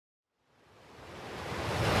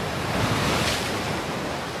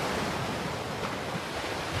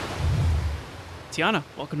Tiana,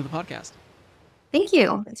 welcome to the podcast. Thank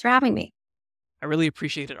you. Thanks for having me. I really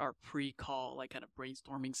appreciated our pre-call, like kind of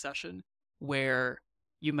brainstorming session where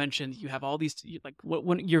you mentioned you have all these, like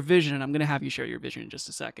what your vision, and I'm going to have you share your vision in just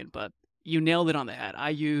a second, but you nailed it on the head. I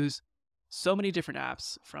use so many different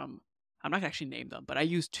apps I'm not going to actually name them, but I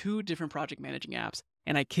use two different project managing apps.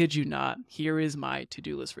 And I kid you not, here is my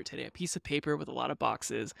to-do list for today. A piece of paper with a lot of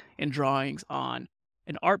boxes and drawings on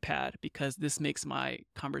an art pad, because this makes my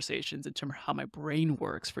conversations in terms of how my brain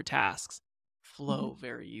works for tasks flow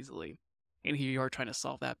very easily. And here you are trying to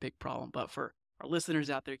solve that big problem. But for our listeners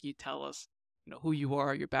out there, can you tell us, who you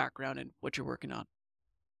are, your background, and what you're working on?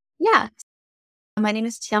 Yeah. My name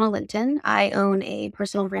is Tianna Linton. I own a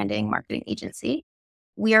personal branding marketing agency.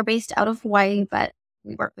 We are based out of Hawaii, but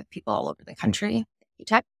we work with people all over the country,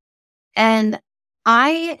 tech. And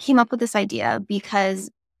I came up with this idea because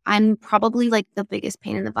I'm probably like the biggest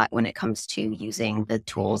pain in the butt when it comes to using the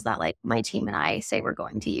tools that like my team and I say we're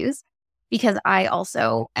going to use, because I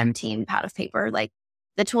also am team pad of paper. Like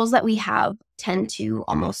the tools that we have tend to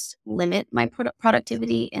almost limit my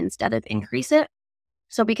productivity instead of increase it.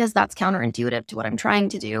 So because that's counterintuitive to what I'm trying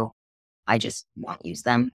to do, I just won't use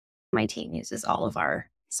them. My team uses all of our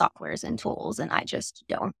softwares and tools, and I just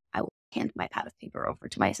don't. I will hand my pad of paper over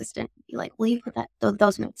to my assistant and be like, will you put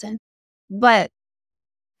those notes in? But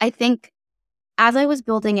I think as I was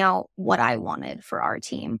building out what I wanted for our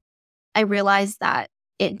team, I realized that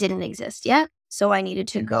it didn't exist yet. So I needed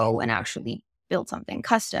to go and actually build something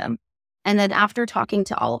custom. And then after talking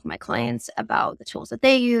to all of my clients about the tools that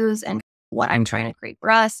they use and what I'm trying to create for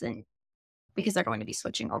us, and because they're going to be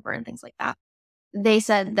switching over and things like that, they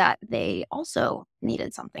said that they also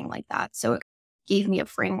needed something like that. So it gave me a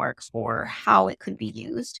framework for how it could be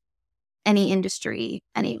used. Any industry,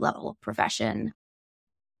 any level of profession,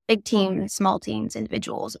 big teams, small teams,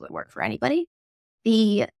 individuals, it would work for anybody.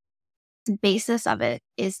 The basis of it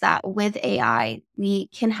is that with AI, we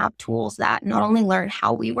can have tools that not only learn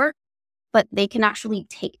how we work, but they can actually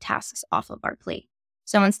take tasks off of our plate.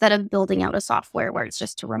 So instead of building out a software where it's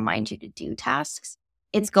just to remind you to do tasks,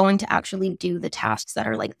 it's going to actually do the tasks that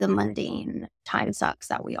are like the mundane time sucks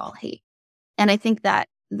that we all hate. And I think that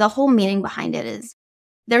the whole meaning behind it is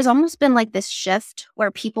there's almost been like this shift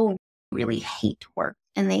where people really hate work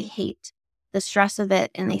and they hate the stress of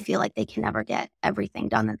it, and they feel like they can never get everything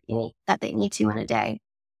done that they need to in a day.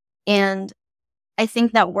 And I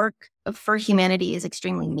think that work for humanity is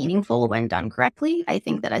extremely meaningful when done correctly. I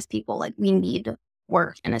think that as people, like, we need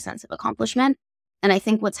work and a sense of accomplishment. And I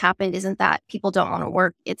think what's happened isn't that people don't want to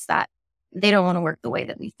work, it's that they don't want to work the way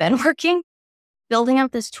that we've been working. Building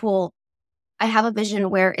out this tool, I have a vision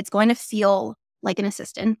where it's going to feel like an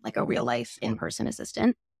assistant, like a real life in-person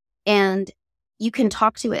assistant. And you can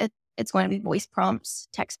talk to it. It's going to be voice prompts,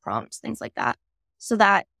 text prompts, things like that, so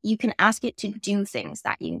that you can ask it to do things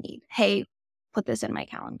that you need. Hey, put this in my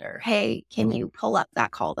calendar. Hey, can you pull up that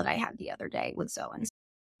call that I had the other day with so-and-so?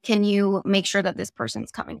 Can you make sure that this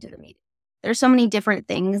person's coming to the meeting? There's so many different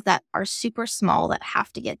things that are super small that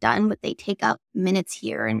have to get done, but they take up minutes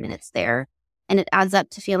here and minutes there. And it adds up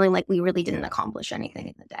to feeling like we really didn't accomplish anything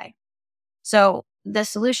in the day. So the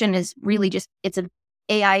solution is really just, it's an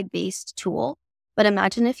AI-based tool. But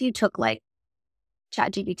imagine if you took like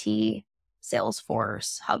ChatGPT,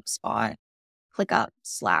 Salesforce, HubSpot, ClickUp,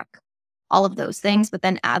 Slack, all of those things, but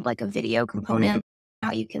then add like a video component,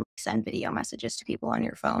 how you can send video messages to people on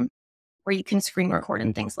your phone, where you can screen record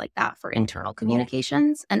and things like that for internal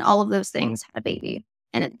communications. And all of those things had a baby,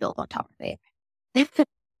 and it's built on top of it. That's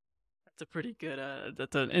a pretty good,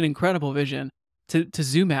 that's an incredible vision. To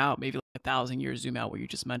zoom out, maybe like 1,000 years zoom out, what you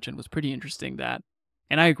just mentioned was pretty interesting.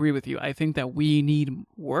 And I agree with you. I think that we need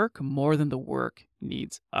work more than the work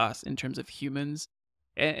needs us in terms of humans.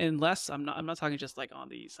 And less, I'm not talking just like on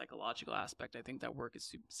the psychological aspect. I think that work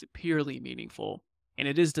is superiorly meaningful. And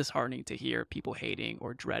it is disheartening to hear people hating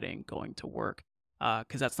or dreading going to work,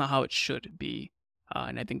 because that's not how it should be.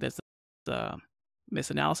 And I think that's the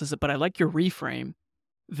misanalysis. But I like your reframe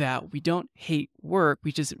that we don't hate work.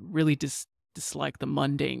 We just really dislike the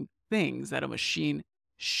mundane things that a machine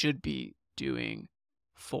should be doing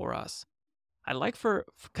for us. I'd like for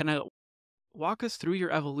kind of walk us through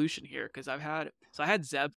your evolution here, because I had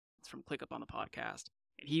Zeb from ClickUp on the podcast,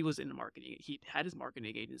 and he was in marketing. He had his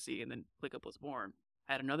marketing agency, and then ClickUp was born.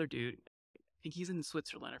 I had another dude, I think he's in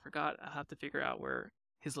Switzerland. I forgot. I'll have to figure out where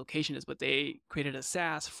his location is, but they created a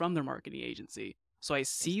SaaS from their marketing agency. So I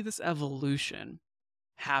see this evolution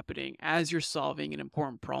happening as you're solving an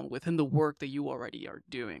important problem within the work that you already are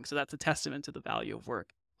doing. So that's a testament to the value of work.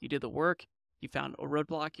 You did the work, you found a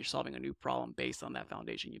roadblock, you're solving a new problem based on that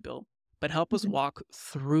foundation you built. But help us walk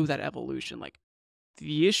through that evolution. Like,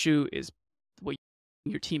 the issue is what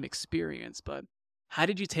your team experienced, but how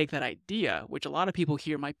did you take that idea, which a lot of people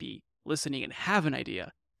here might be listening and have an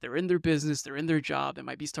idea? They're in their business, they're in their job, they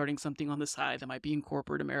might be starting something on the side, they might be in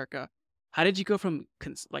corporate America. How did you go from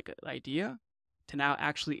like an idea to now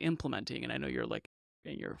actually implementing? And I know you're like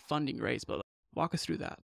in your funding raise, but walk us through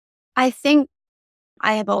that. I think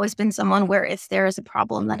I have always been someone where if there is a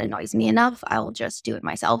problem that annoys me enough, I will just do it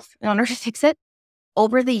myself in order to fix it.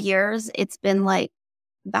 Over the years, it's been like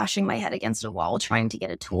bashing my head against a wall, trying to get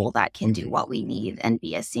a tool that can do what we need and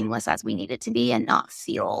be as seamless as we need it to be and not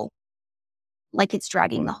feel like it's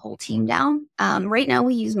dragging the whole team down. Right now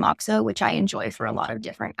we use Moxo, which I enjoy for a lot of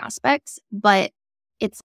different aspects, but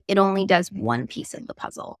it only does one piece of the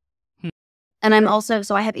puzzle. And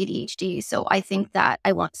so I have ADHD. So I think that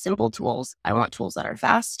I want simple tools. I want tools that are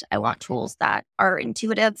fast. I want tools that are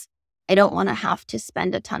intuitive. I don't want to have to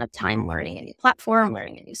spend a ton of time learning a new platform,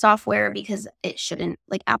 learning a new software, because it shouldn't,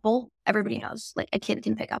 like Apple, everybody knows, like a kid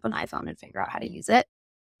can pick up an iPhone and figure out how to use it.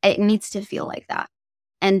 It needs to feel like that.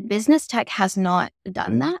 And business tech has not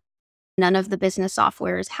done that. None of the business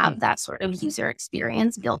softwares have that sort of user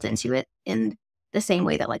experience built into it in the same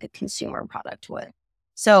way that like a consumer product would.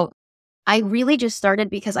 So I really just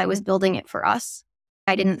started because I was building it for us.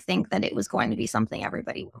 I didn't think that it was going to be something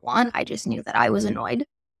everybody would want. I just knew that I was annoyed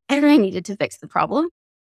and I needed to fix the problem.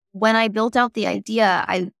 When I built out the idea,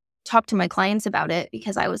 I talked to my clients about it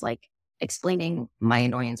because I was like explaining my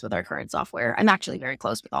annoyance with our current software. I'm actually very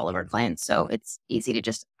close with all of our clients, so it's easy to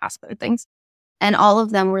just ask them things. And all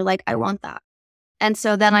of them were like, I want that. And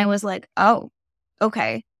so then I was like, oh,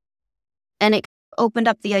 okay. And it opened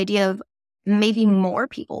up the idea of maybe more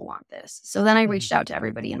people want this. So then I reached out to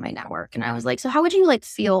everybody in my network and I was like, so how would you like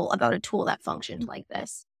feel about a tool that functioned like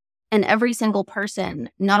this? And every single person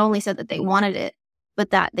not only said that they wanted it, but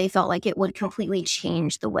that they felt like it would completely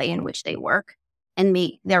change the way in which they work and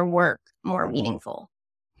make their work more meaningful.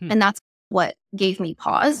 And that's what gave me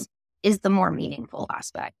pause, is the more meaningful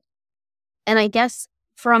aspect. And I guess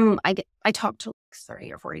I talked to like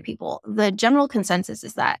 30 or 40 people. The general consensus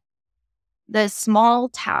is that the small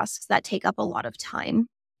tasks that take up a lot of time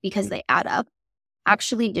because they add up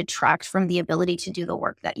actually detract from the ability to do the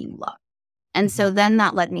work that you love. And so then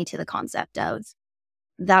that led me to the concept of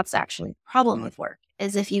that's actually the problem with work,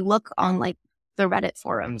 is if you look on like the Reddit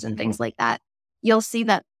forums and things like that, you'll see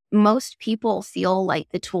that most people feel like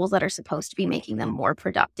the tools that are supposed to be making them more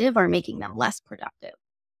productive are making them less productive.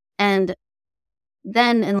 And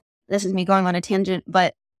then, and this is me going on a tangent,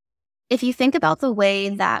 but if you think about the way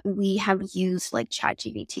that we have used like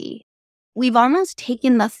ChatGPT, we've almost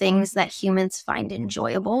taken the things that humans find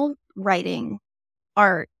enjoyable, writing,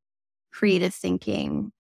 art, creative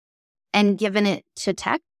thinking, and given it to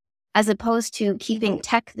tech, as opposed to keeping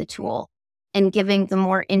tech the tool and giving the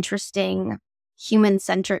more interesting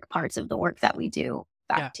human-centric parts of the work that we do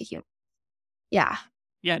back to humans. Yeah.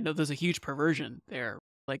 Yeah, no, there's a huge perversion there.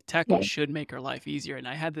 Like tech should make our life easier. And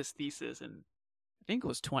I had this thesis and I think it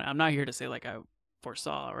was 20. I'm not here to say like I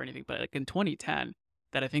foresaw or anything, but like in 2010,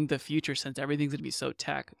 that I think the future, since everything's going to be so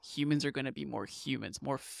tech, humans are going to be more humans,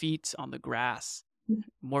 more feet on the grass,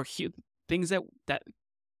 more things that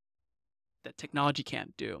technology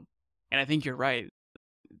can't do. And I think you're right.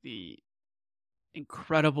 The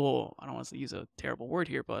incredible, I don't want to use a terrible word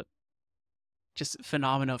here, but just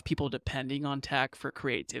phenomena of people depending on tech for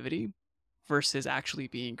creativity versus actually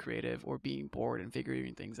being creative or being bored and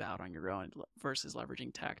figuring things out on your own versus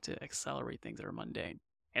leveraging tech to accelerate things that are mundane.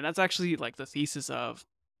 And that's actually like the thesis of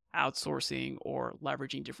outsourcing or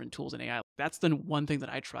leveraging different tools in AI. That's the one thing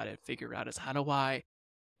that I try to figure out is how do I,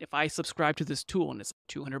 if I subscribe to this tool and it's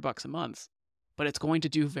 $200 a month, but it's going to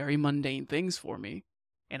do very mundane things for me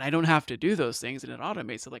and I don't have to do those things and it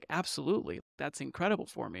automates it, like absolutely, that's incredible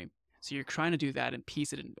for me. So you're trying to do that and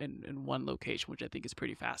piece it in one location, which I think is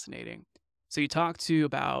pretty fascinating. So you talk to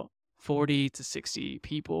about 40 to 60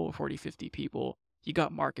 people, 40, 50 people. You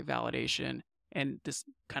got market validation. And this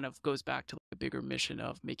kind of goes back to the bigger mission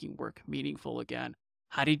of making work meaningful again.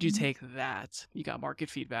 How did you take that? You got market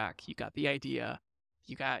feedback. You got the idea.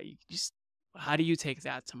 How do you take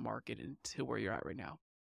that to market and to where you're at right now?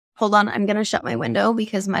 Hold on. I'm going to shut my window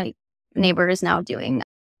because my neighbor is now doing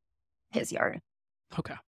his yard.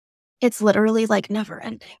 Okay. It's literally like never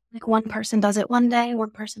ending. Like one person does it one day, one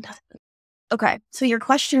person does it. Okay. So your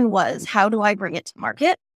question was, how do I bring it to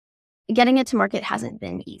market? Getting it to market hasn't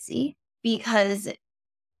been easy because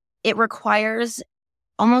it requires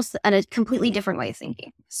almost a completely different way of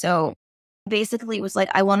thinking. So basically it was like,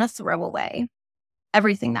 I want to throw away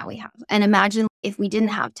everything that we have. And imagine if we didn't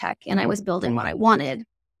have tech and I was building what I wanted,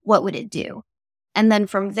 what would it do? And then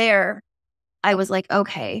from there, I was like,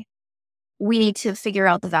 okay, we need to figure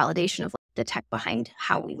out the validation of, like, the tech behind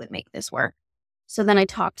how we would make this work. So then I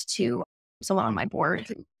talked to someone on my board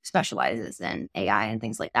who specializes in AI and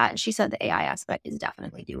things like that. And she said the AI aspect is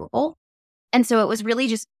definitely doable. And so it was really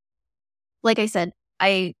just, like I said,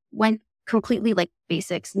 I went completely like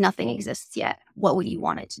basics. Nothing exists yet. What would you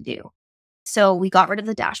want it to do? So we got rid of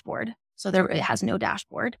the dashboard. So it has no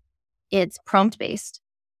dashboard. It's prompt based,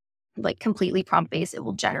 like completely prompt based. It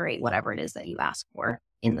will generate whatever it is that you ask for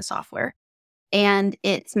in the software. And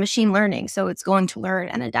it's machine learning. So it's going to learn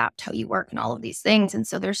and adapt how you work and all of these things. And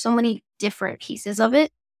so there's so many different pieces of it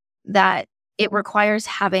that it requires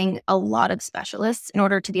having a lot of specialists in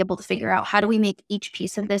order to be able to figure out how do we make each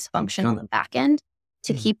piece of this function on the back end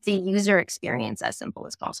to keep the user experience as simple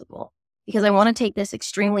as possible. Because I want to take this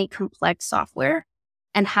extremely complex software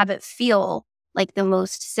and have it feel like the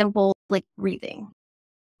most simple, like breathing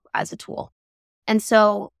as a tool. And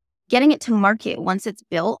so getting it to market once it's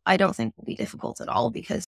built, I don't think will be difficult at all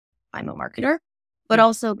because I'm a marketer, but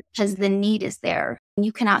also because the need is there.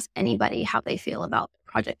 You can ask anybody how they feel about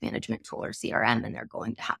the project management tool or CRM, and they're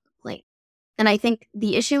going to have a complaint. And I think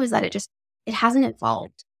the issue is that it hasn't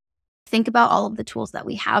evolved. Think about all of the tools that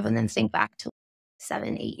we have and then think back to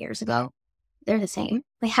 7, 8 years ago. They're the same.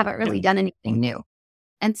 They haven't really done anything new.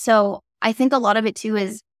 And so I think a lot of it too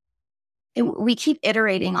is we keep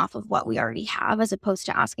iterating off of what we already have as opposed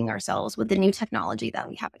to asking ourselves with the new technology that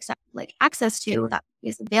we have access to that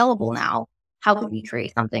is available now, how can we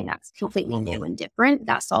create something that's completely new and different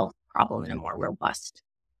that solves the problem in a more robust.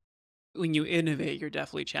 When you innovate, you're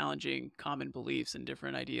definitely challenging common beliefs and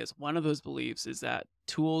different ideas. One of those beliefs is that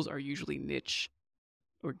tools are usually niche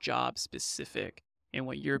or job specific. And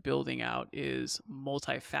what you're building out is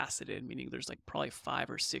multifaceted, meaning there's like probably 5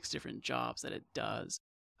 or 6 different jobs that it does.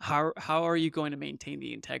 How are you going to maintain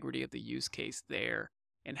the integrity of the use case there?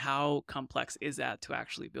 And how complex is that to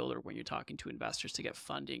actually build, or when you're talking to investors to get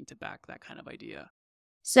funding to back that kind of idea?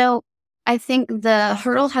 So I think the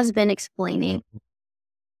hurdle has been explaining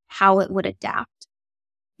how it would adapt,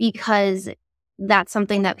 because that's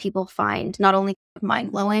something that people find not only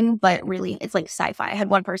mind-blowing, but really it's like sci-fi. I had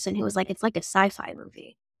one person who was like, it's like a sci-fi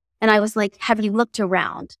movie. And I was like, have you looked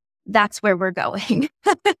around? That's where we're going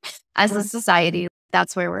as a society.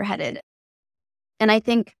 That's where we're headed. And I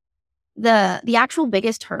think the actual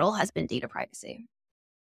biggest hurdle has been data privacy.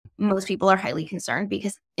 Most people are highly concerned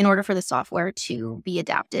because in order for the software to be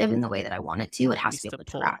adaptive in the way that I want it to, it has to be able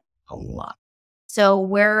to track a lot. So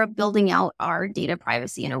we're building out our data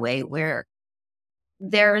privacy in a way where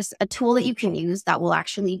there's a tool that you can use that will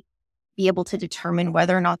actually be able to determine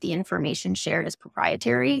whether or not the information shared is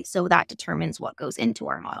proprietary. So that determines what goes into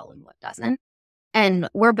our model and what doesn't. And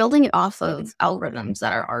we're building it off of algorithms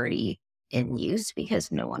that are already in use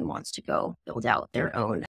because no one wants to go build out their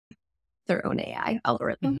own AI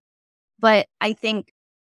algorithm. But I think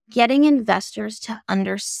getting investors to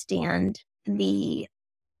understand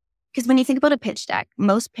because when you think about a pitch deck,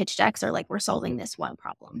 most pitch decks are like, we're solving this one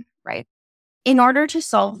problem, right? In order to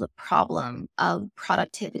solve the problem of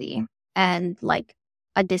productivity and like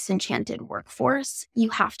a disenchanted workforce, you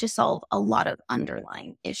have to solve a lot of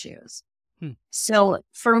underlying issues. So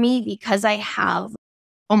for me, because I have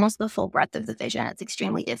almost the full breadth of the vision, it's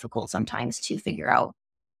extremely difficult sometimes to figure out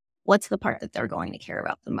what's the part that they're going to care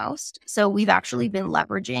about the most. So we've actually been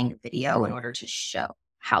leveraging video in order to show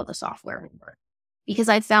how the software will work. Because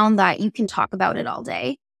I found that you can talk about it all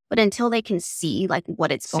day, but until they can see like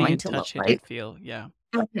what it's going to look like. Feel, yeah.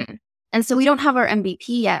 And so we don't have our MVP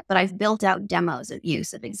yet, but I've built out demos of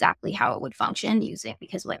use of exactly how it would function using,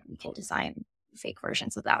 because like we can design fake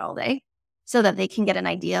versions of that all day so that they can get an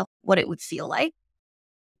idea of what it would feel like.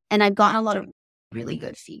 And I've gotten a lot of really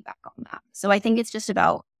good feedback on that. So I think it's just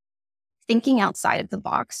about thinking outside of the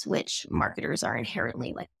box, which marketers are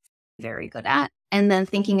inherently like very good at, and then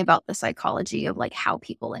thinking about the psychology of like how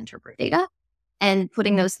people interpret data and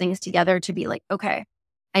putting those things together to be like, okay,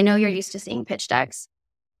 I know you're used to seeing pitch decks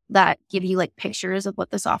that give you like pictures of what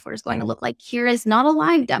the software is going to look like. Here is not a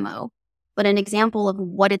live demo, but an example of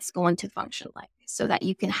what it's going to function like so that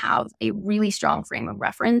you can have a really strong frame of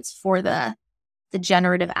reference for the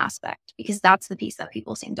generative aspect, because that's the piece that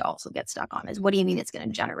people seem to also get stuck on is, what do you mean it's going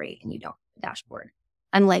to generate and you don't have a dashboard?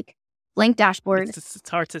 I'm like, blank dashboard, it's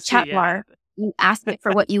hard to chat see, bar, you ask it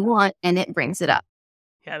for what you want and it brings it up.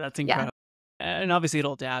 Yeah, that's incredible. And obviously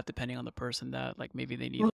it'll adapt depending on the person that like maybe they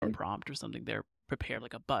need a prompt or something. They're prepared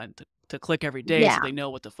like a button to click every day so they know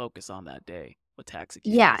what to focus on that day, what to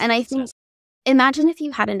execute. Yeah, and I think, imagine if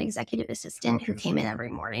you had an executive assistant who came in every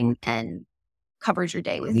morning and covered your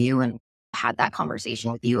day with you and had that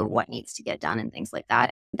conversation with you of what needs to get done and things like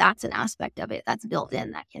that. That's an aspect of it that's built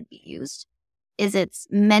in that can be used. Is it's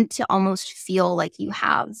meant to almost feel like you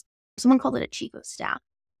have someone called it a chief of staff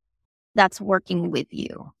that's working with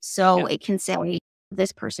you. So Yeah. it can say,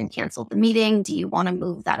 this person canceled the meeting. Do you want to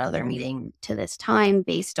move that other meeting to this time?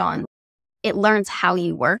 Based on, it learns how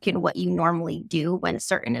you work and what you normally do when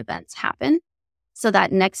certain events happen. So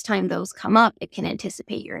that next time those come up, it can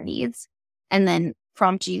anticipate your needs and then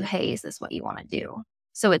prompt you, hey, is this what you want to do?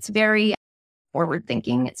 So it's very forward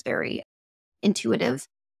thinking. It's very intuitive.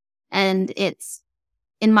 And it's,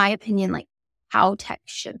 in my opinion, like how tech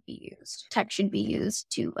should be used. Tech should be used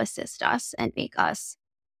to assist us and make us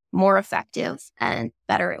more effective and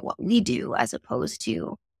better at what we do, as opposed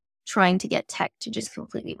to trying to get tech to just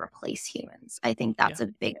completely replace humans. I think Yeah. that's a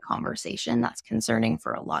big conversation that's concerning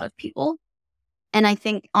for a lot of people. And I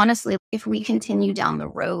think, honestly, if we continue down the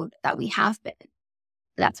road that we have been,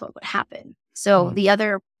 that's what would happen. So the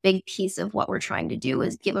other big piece of what we're trying to do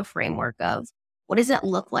is give a framework of what does it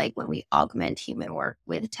look like when we augment human work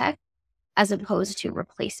with tech, as opposed to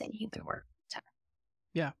replacing human work with tech.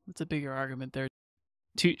 Yeah. That's a bigger argument there.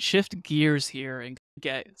 To shift gears here and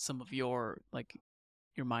get some of your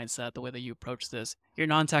your mindset, the way that you approach this, you're a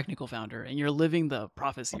non-technical founder and you're living the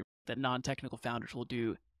prophecy that non-technical founders will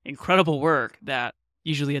do incredible work that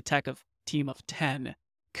usually a team of 10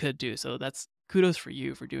 could do. So that's kudos for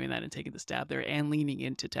you for doing that and taking the stab there and leaning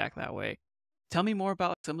into tech that way. Tell me more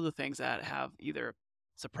about some of the things that have either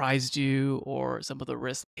surprised you or some of the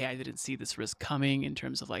risks. Hey, I didn't see this risk coming in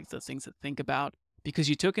terms of like the things to think about because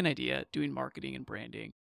you took an idea doing marketing and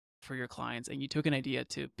branding for your clients and you took an idea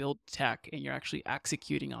to build tech and you're actually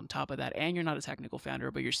executing on top of that and you're not a technical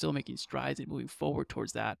founder but you're still making strides and moving forward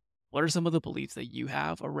towards that. What are some of the beliefs that you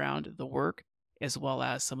have around the work as well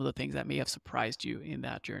as some of the things that may have surprised you in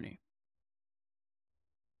that journey?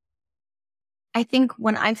 I think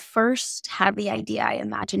when I first had the idea, I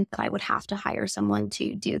imagined that I would have to hire someone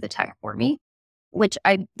to do the tech for me, which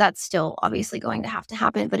that's still obviously going to have to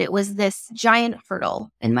happen. But it was this giant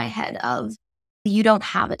hurdle in my head of, you don't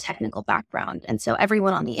have a technical background. And so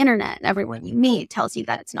everyone on the internet and everyone you meet tells you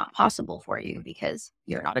that it's not possible for you because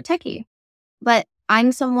you're not a techie. But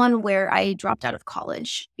I'm someone where I dropped out of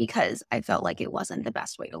college because I felt like it wasn't the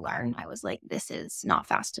best way to learn. I was like, this is not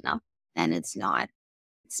fast enough and it's not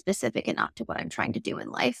specific enough to what I'm trying to do in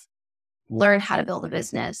life. Learn how to build a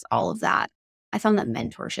business, all of that. I found that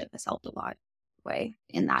mentorship has helped a lot way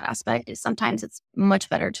in that aspect. Is sometimes it's much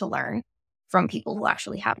better to learn from people who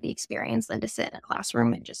actually have the experience than to sit in a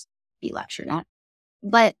classroom and just be lectured at.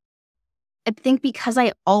 But I think because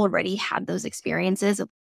I already had those experiences of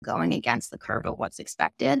going against the curve of what's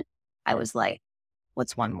expected, I was like,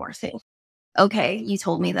 what's one more thing? Okay, you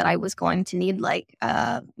told me that I was going to need like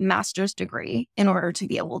a master's degree in order to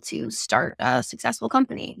be able to start a successful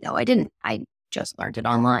company. No, I didn't. I just learned it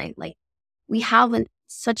online. Like, we have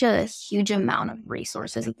such a huge amount of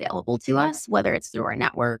resources available to us, whether it's through our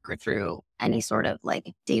network or through any sort of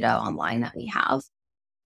like data online that we have,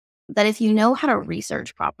 that if you know how to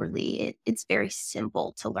research properly, it's very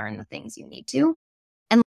simple to learn the things you need to.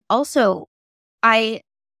 And also, I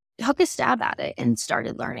took a stab at it and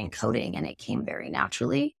started learning coding, and it came very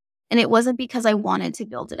naturally. And it wasn't because I wanted to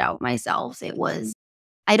build it out myself. It was,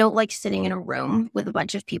 I don't like sitting in a room with a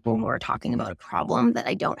bunch of people who are talking about a problem that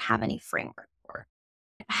I don't have any framework for.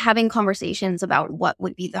 Having conversations about what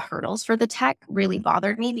would be the hurdles for the tech really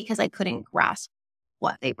bothered me because I couldn't grasp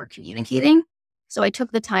what they were communicating. So I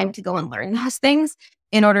took the time to go and learn those things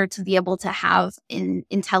in order to be able to have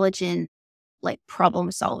intelligent, like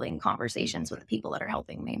problem solving conversations with the people that are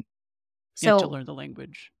helping me. You have to So learn the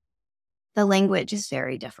language. the language is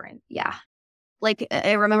very different. Yeah. Like,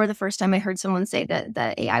 I remember the first time I heard someone say that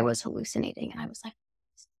the AI was hallucinating, and I was like,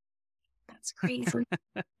 that's crazy.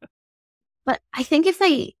 But I think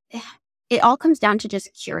it all comes down to just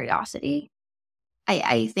curiosity.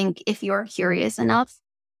 I think if you're curious enough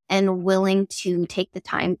and willing to take the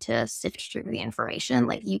time to sift through the information,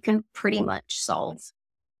 like, you can pretty much solve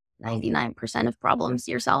 99% of problems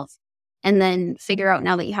yourself. And then figure out,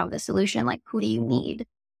 now that you have the solution, like, who do you need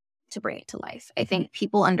to bring it to life? I think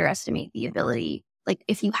people underestimate the ability, like,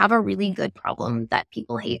 if you have a really good problem that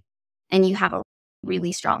people hate and you have a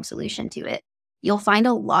really strong solution to it, you'll find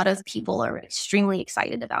a lot of people are extremely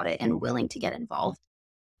excited about it and willing to get involved.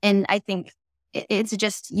 And I think it's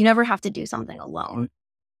just, you never have to do something alone.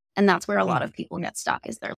 And that's where a lot of people get stuck,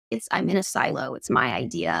 is I'm in a silo. It's my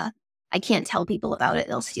idea. I can't tell people about it.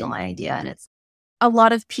 They'll steal my idea. And it's, a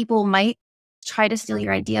lot of people might try to steal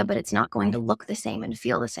your idea, but it's not going to look the same and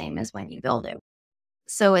feel the same as when you build it.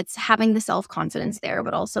 So it's having the self-confidence there,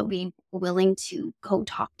 but also being willing to go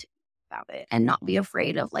talk to people about it and not be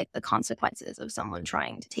afraid of like the consequences of someone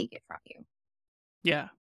trying to take it from you. Yeah.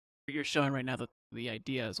 You're showing right now that The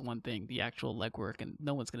idea is one thing, the actual legwork, and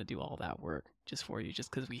no one's going to do all that work just for you,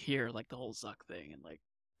 just because we hear like the whole Zuck thing and like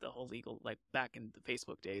the whole legal, like back in the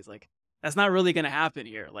Facebook days, like that's not really going to happen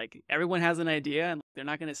here. Like everyone has an idea and they're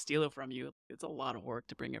not going to steal it from you. It's a lot of work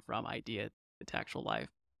to bring it from idea to actual life.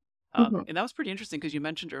 Mhm. And that was pretty interesting because you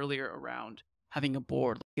mentioned earlier around having a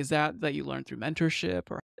board. Is that you learned through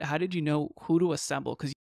mentorship, or how did you know who to assemble?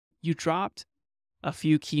 Because you dropped a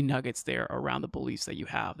few key nuggets there around the beliefs that you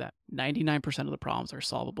have that 99% of the problems are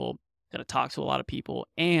solvable, that it talks to a lot of people,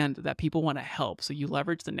 and that people want to help. So you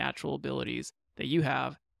leverage the natural abilities that you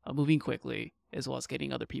have of moving quickly, as well as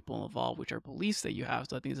getting other people involved, which are beliefs that you have.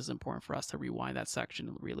 So I think this is important for us to rewind that section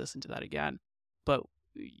and re-listen to that again. But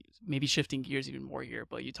maybe shifting gears even more here,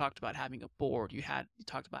 but you talked about having a board, you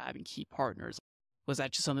talked about having key partners. Was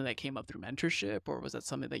that just something that came up through mentorship, or was that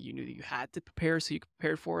something that you knew that you had to prepare, so you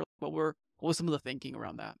prepared for it? What was some of the thinking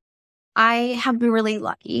around that? I have been really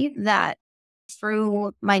lucky that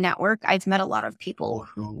through my network, I've met a lot of people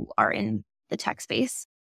who are in the tech space.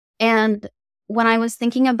 And when I was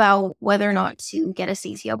thinking about whether or not to get a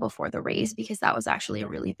CTO before the raise, because that was actually a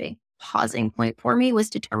really big pausing point for me, was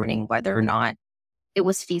determining whether or not it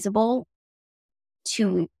was feasible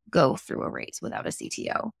to go through a raise without a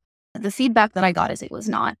CTO. The feedback that I got is it was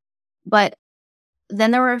not. But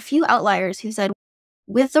then there were a few outliers who said,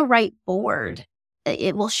 with the right board,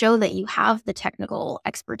 it will show that you have the technical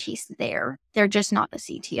expertise there. They're just not the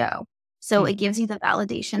CTO. So Hmm. it gives you the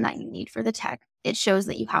validation that you need for the tech. It shows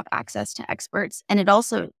that you have access to experts. And it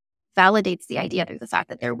also validates the idea through the fact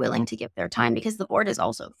that they're willing to give their time, because the board is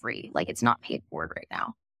also free. Like, it's not paid board right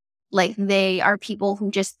now. Like, they are people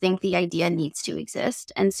who just think the idea needs to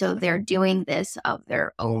exist. And so they're doing this of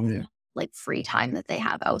their own, like, free time that they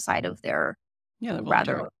have outside of their Yeah, they're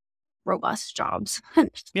volunteering. rather robust jobs.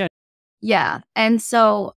 Yeah. Yeah. And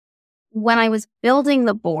so when I was building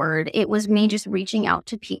the board, it was me just reaching out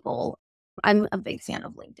to people. I'm a big fan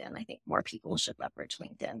of LinkedIn. I think more people should leverage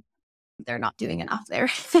LinkedIn. They're not doing enough there.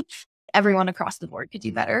 Everyone across the board could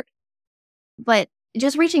do better. But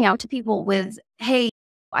just reaching out to people with, hey,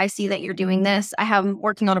 I see that you're doing this. I'm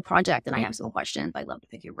working on a project and I have some questions. I'd love to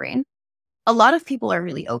pick your brain. A lot of people are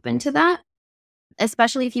really open to that,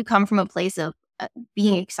 especially if you come from a place of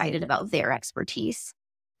being excited about their expertise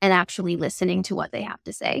and actually listening to what they have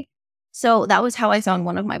to say. So that was how I found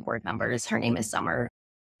one of my board members. Her name is Summer.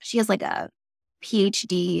 She has like a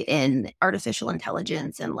PhD in artificial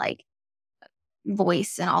intelligence and like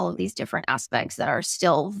voice and all of these different aspects that are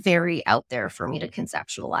still very out there for me to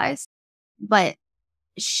conceptualize. But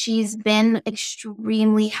she's been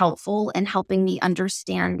extremely helpful in helping me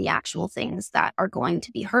understand the actual things that are going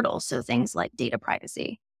to be hurdles. So things like data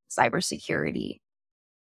privacy, cybersecurity,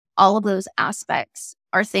 all of those aspects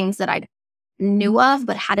are things that I knew of,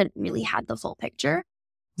 but hadn't really had the full picture.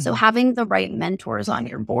 So Mhm. having the right mentors on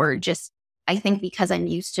your board, just, I think because I'm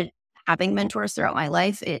used to having mentors throughout my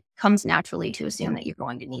life, it comes naturally to assume that you're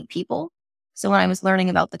going to need people. So when I was learning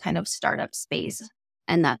about the kind of startup space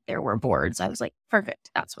and that there were boards, I was like,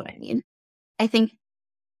 perfect, that's what I need. I think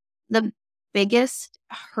the biggest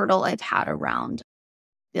hurdle I've had around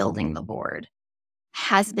building the board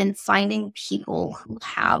has been finding people who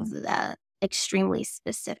have the extremely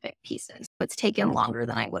specific pieces. It's taken longer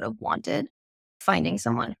than I would have wanted. Finding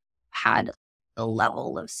someone who had the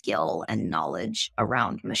level of skill and knowledge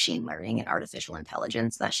around machine learning and artificial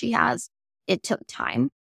intelligence that she has, it took time.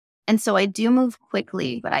 And so I do move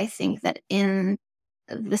quickly, but I think that in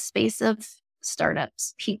the space of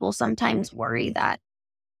startups, people sometimes worry that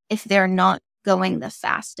if they're not going the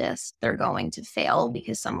fastest, they're going to fail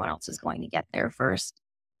because someone else is going to get there first.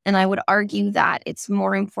 And I would argue that it's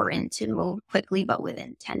more important to move quickly, but with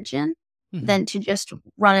intention, Mhm. than to just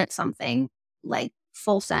run at something like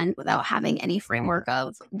full send without having any framework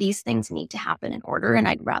of these things need to happen in order. And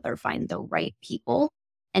I'd rather find the right people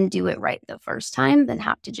and do it right the first time than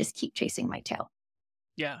have to just keep chasing my tail.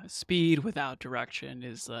 Yeah, speed without direction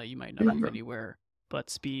is you might not move Mhm. anywhere,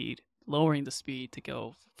 but speed, lowering the speed to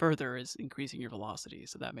go further is increasing your velocity.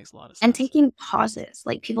 So that makes a lot of And sense. taking pauses.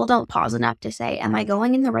 Like, people don't pause enough to say, am I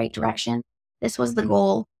going in the right direction? This was the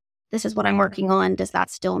goal. This is what I'm working on. Does that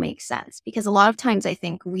still make sense? Because a lot of times I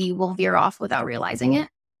think we will veer off without realizing it.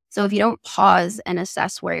 So if you don't pause and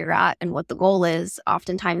assess where you're at and what the goal is,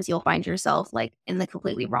 oftentimes you'll find yourself like in the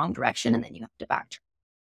completely wrong direction and then you have to backtrack.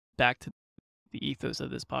 Back to the ethos of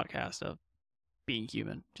this podcast of being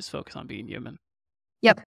human. Just focus on being human.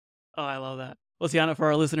 Yep. Oh, I love that. Well, Tiana, for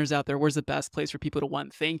our listeners out there, where's the best place for people to, one,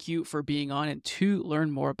 thank you for being on, and two,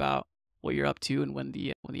 learn more about what you're up to and when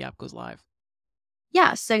the app goes live?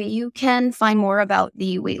 Yeah. So you can find more about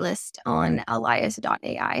the waitlist on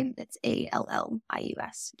Allius.ai. It's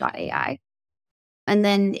ALLIUS.ai. And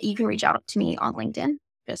then you can reach out to me on LinkedIn.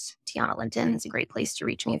 Just Tiana Linton is a great place to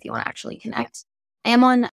reach me if you want to actually connect. I am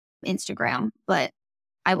on Instagram, but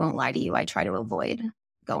I won't lie to you. I try to avoid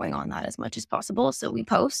going on that as much as possible. So we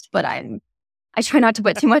post, but I try not to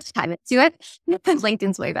put too much time into it.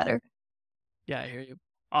 LinkedIn's way better. Yeah, I hear you.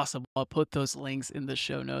 Awesome. I'll put those links in the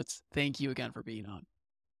show notes. Thank you again for being on.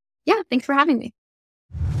 Yeah, thanks for having me.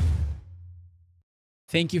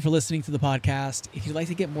 Thank you for listening to the podcast. If you'd like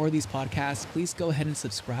to get more of these podcasts, please go ahead and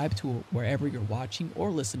subscribe to wherever you're watching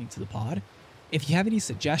or listening to the pod. If you have any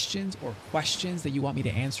suggestions or questions that you want me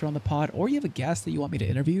to answer on the pod, or you have a guest that you want me to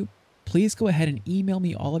interview, please go ahead and email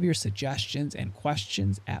me all of your suggestions and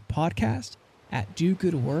questions at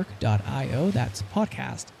podcast@dogoodwork.io. That's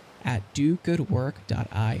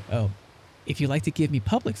podcast@dogoodwork.io. If you'd like to give me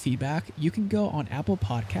public feedback, you can go on Apple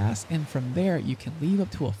Podcasts, and from there you can leave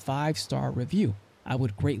up to a 5-star review. I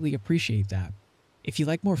would greatly appreciate that. If you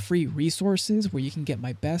like more free resources where you can get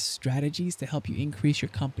my best strategies to help you increase your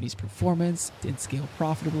company's performance and scale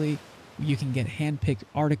profitably, you can get handpicked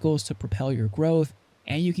articles to propel your growth,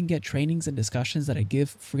 and you can get trainings and discussions that I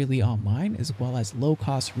give freely online, as well as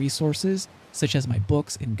low-cost resources such as my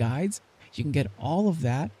books and guides. You can get all of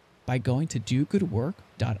that by going to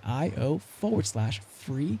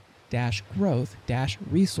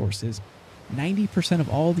dogoodwork.io/free-growth-resources. 90% of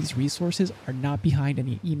all of these resources are not behind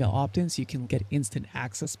any email opt-ins. You can get instant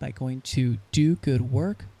access by going to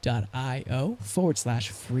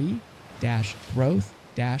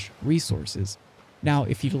dogoodwork.io/free-growth-resources. Now,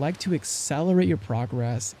 if you'd like to accelerate your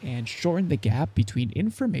progress and shorten the gap between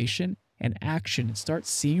information and action and start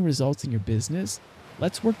seeing results in your business,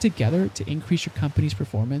 let's work together to increase your company's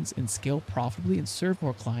performance and scale profitably and serve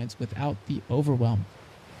more clients without the overwhelm.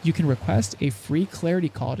 You can request a free clarity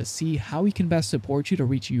call to see how we can best support you to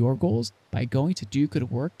reach your goals by going to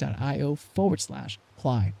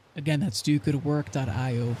dogoodwork.io/apply. Again, that's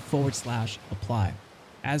dogoodwork.io/apply.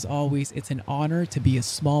 As always, it's an honor to be a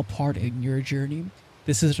small part in your journey.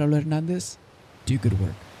 This is Raul Hernandez. Do good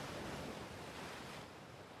work.